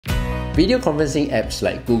Video conferencing apps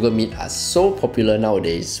like Google Meet are so popular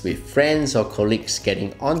nowadays, with friends or colleagues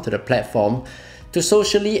getting onto the platform to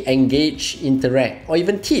socially engage, interact, or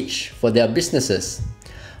even teach for their businesses.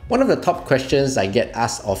 One of the top questions I get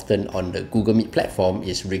asked often on the Google Meet platform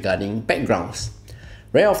is regarding backgrounds.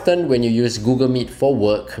 Very often when you use Google Meet for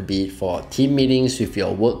work, be it for team meetings with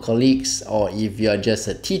your work colleagues, or if you are just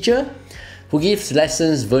a teacher who gives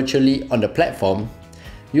lessons virtually on the platform,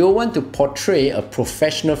 you will want to portray a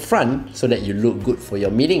professional front so that you look good for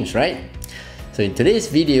your meetings, right? So in today's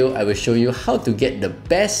video, I will show you how to get the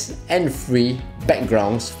best and free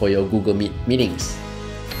backgrounds for your Google Meet meetings.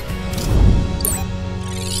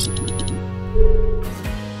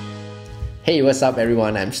 Hey, what's up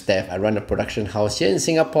everyone? I'm Steph. I run a production house here in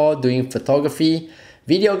Singapore doing photography,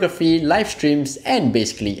 videography, live streams, and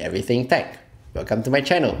basically everything tech. Welcome to my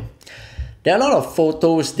channel. There are a lot of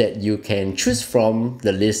photos that you can choose from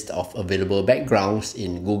the list of available backgrounds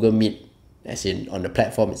in Google Meet, as in on the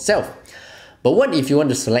platform itself. But what if you want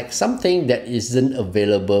to select something that isn't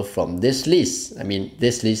available from this list? I mean,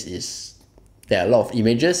 this list there are a lot of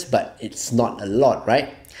images, but it's not a lot,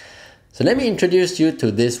 right? So let me introduce you to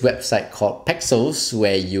this website called Pexels,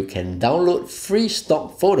 where you can download free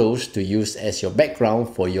stock photos to use as your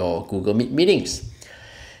background for your Google Meet meetings.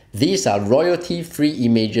 These are royalty-free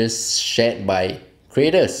images shared by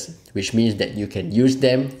creators, which means that you can use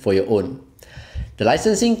them for your own. The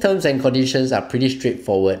licensing terms and conditions are pretty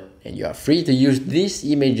straightforward, and you are free to use these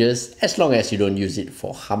images as long as you don't use it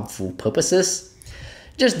for harmful purposes.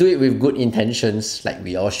 Just do it with good intentions, like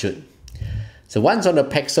we all should. So once on the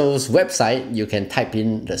Pexels website, you can type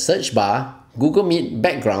in the search bar Google Meet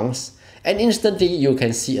backgrounds, and instantly you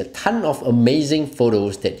can see a ton of amazing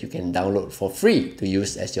photos that you can download for free to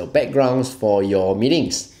use as your backgrounds for your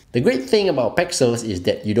meetings. The great thing about Pexels is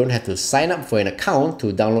that you don't have to sign up for an account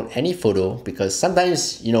to download any photo, because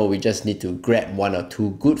sometimes, we just need to grab one or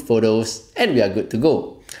two good photos and we are good to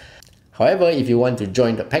go. However, if you want to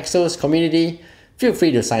join the Pexels community, feel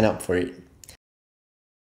free to sign up for it.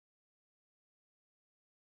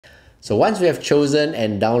 So once we have chosen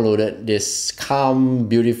and downloaded this calm,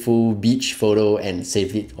 beautiful beach photo and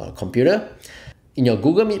saved it on a computer, in your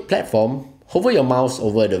Google Meet platform, hover your mouse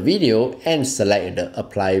over the video and select the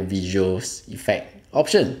Apply Visuals Effect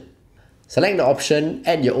option. Select the option,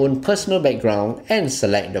 add your own personal background, and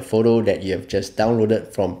select the photo that you have just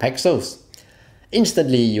downloaded from Pexels.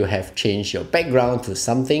 Instantly, you have changed your background to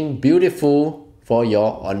something beautiful for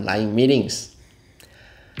your online meetings.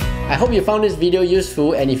 I hope you found this video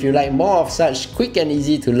useful, and if you like more of such quick and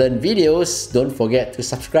easy to learn videos, don't forget to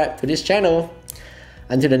subscribe to this channel.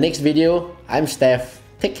 Until the next video, I'm Steph.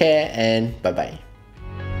 Take care and bye-bye.